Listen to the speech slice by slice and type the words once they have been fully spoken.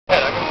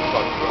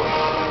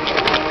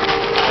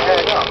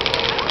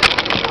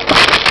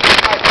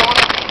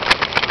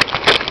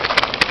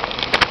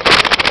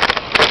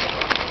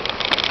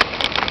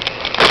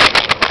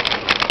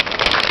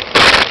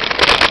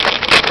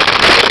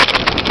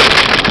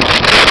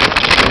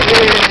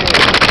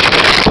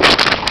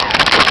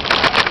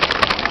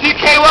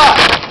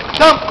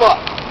Dump squat.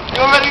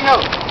 You already know.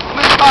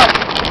 Smith body.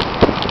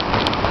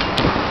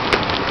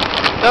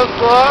 Dump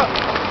squat.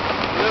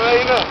 You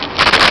already know.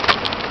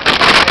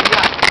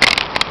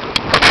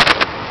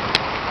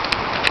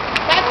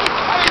 That's his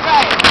turn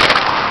right.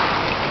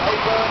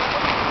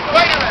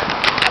 Wait a minute.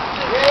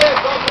 Yeah,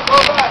 go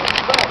back. We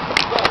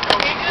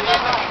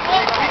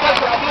got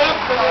the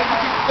flips and then you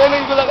keep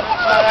spinning. You like,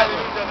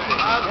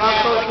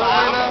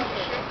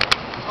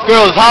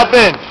 girls, hop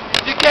in.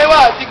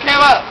 GKY.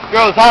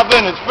 Girls, hop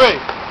in. It's free.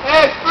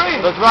 Hey, it's free.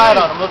 Let's ride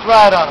on him.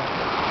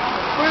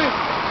 Free.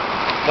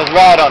 Let's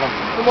ride on him.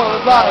 Come on,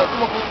 let's ride on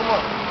him.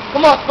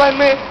 Come on,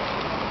 Spider-Man.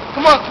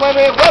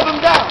 Rub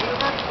him down.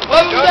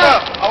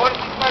 I want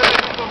to see Spider-Man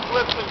do some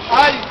flips and shit.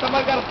 Alright,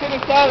 somebody got to sit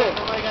inside it.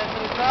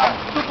 I'm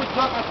super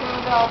drunk. I turned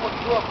it down. I almost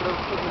blew up, but it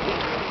was super good.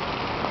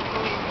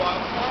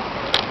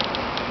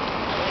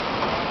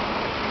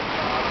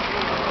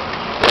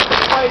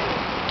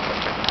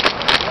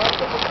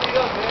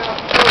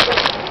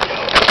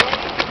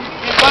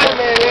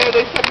 Spider-Man, yeah,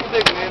 they suck your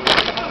dick, man.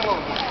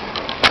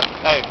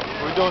 Hey,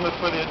 we're doing this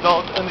for the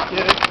adults and the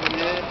kids.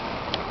 Yeah.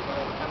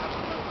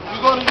 You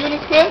going to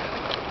unit test?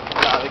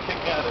 Nah, they kicked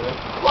me out of it.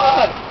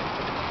 Why?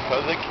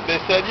 Because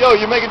they said, yo,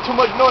 you're making too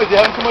much noise, you're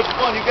having too much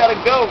fun, you gotta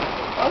go.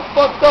 That's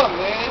fucked up,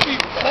 man. They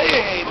be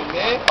player hating,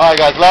 man. Alright,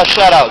 guys, last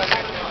shout out.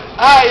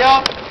 Alright,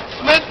 y'all.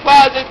 Smith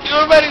Project, you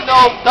already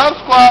know. Dump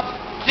Squad,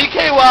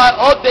 GKY,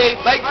 all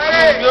day. Like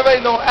you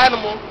already know.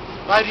 Animal.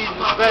 Spidey's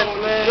the best,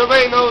 man. You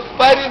already know.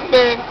 Spidey's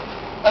man.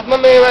 That's my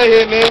man right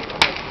here, man.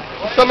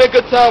 He showed me a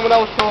good time when I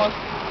was sore.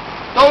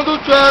 Don't do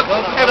drugs.